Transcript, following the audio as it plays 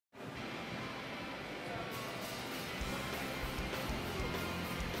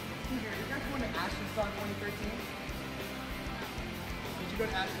Ashtonstock 2013? Did you go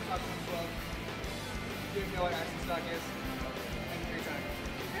to Ashtonstock 2012? Do you know what Ashtonstock is? And 3 times.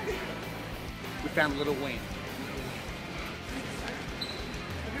 We found Little Wayne. Have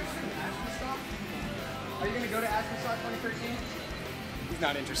you ever been to Ashtonstock? Are you going to go to Ashtonstock 2013? He's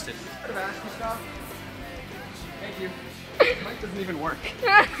not interested. Heard of Ashtonstock? Thank you. Mic doesn't even work.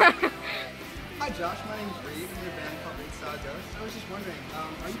 Hi Josh, my name is Reed. I'm in a band called Reed Ghost. I was just wondering,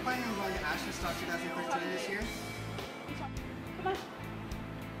 are you planning on going to Ashtonstock 2013 this year? Come on.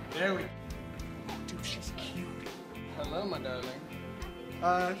 There we go. Oh, dude, she's cute. Hello, my darling.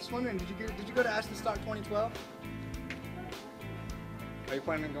 Just wondering, did you go to Ashtonstock 2012? Are you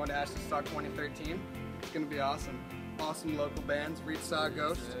planning on going to Ashtonstock 2013? It's gonna be awesome. Awesome local bands, Reed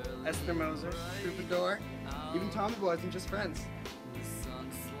Ghost, Esther Moser, Troubadour, even Tommy Boys and Just Friends.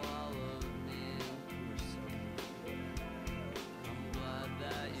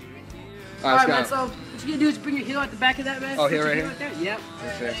 Alright, man, so what you gonna do is bring your heel at the back of that, man. Oh, here, right here? Right there? Yep.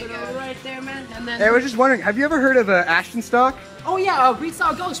 Okay. Put it right there, man. And then. Hey, I was just wondering, have you ever heard of Ashtonstock? Oh, yeah, Reed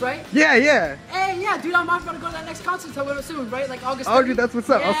Ghost, right? Yeah, yeah. Hey, yeah, dude, I'm gonna go to that next concert soon, right? Like August 30th. Oh, dude, that's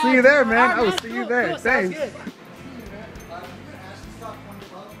what's up. Yeah, I'll see you there, man. Right, I will see you there. Cool, Thanks. sounds good.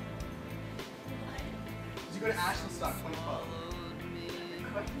 Did you go to Ashtonstock 2012?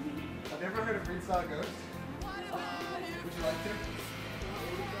 Have you ever heard of Reed Ghost? Would you like to?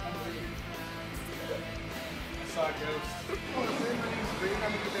 I saw a ghost. Oh, my name is Reed.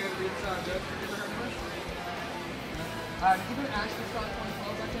 I'm in the band Reed Ghost. Have you ever heard of us? Did you go to Ashtonstock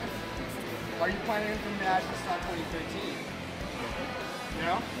 2012 by chance? Are you planning on coming to Ashtonstock 2013?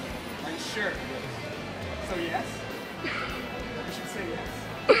 No? Are you sure? So yes? You should say yes.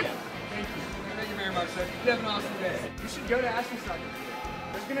 Yeah. Thank you. Thank you very much, sir. You have an awesome day. You should go to Ashtonstock this year.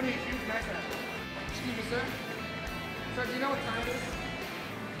 There's going to be a huge night out. Excuse me, sir. Sir, do you know what time it is?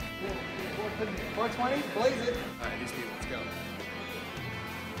 4:20? Blaze it. Alright, these people, let's go.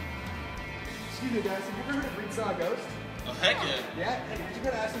 Excuse me, guys. Have you ever heard of Reed Ghost? Oh, heck yeah. Yeah? Hey, did you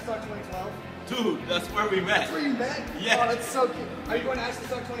go to Ashtonstock 2012? Dude, that's where we met. That's where you met? Yeah. Oh, that's so cute. Are you going to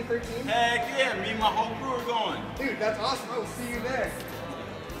Ashtonstock 2013? Heck yeah, me and my whole crew are going. Dude, that's awesome. I will see you there.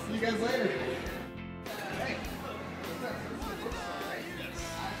 See you guys later. Hey.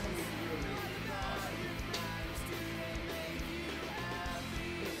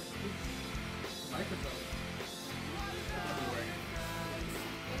 Microphone.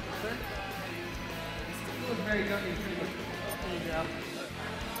 Sir? You look very young and pretty. There you go.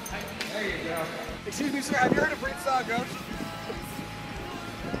 There you go. Excuse me, sir. Have you heard of Reed Ghost?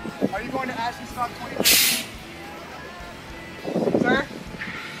 Are you going to Ashtonstock 2013? Sir?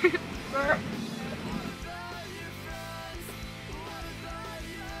 Sir?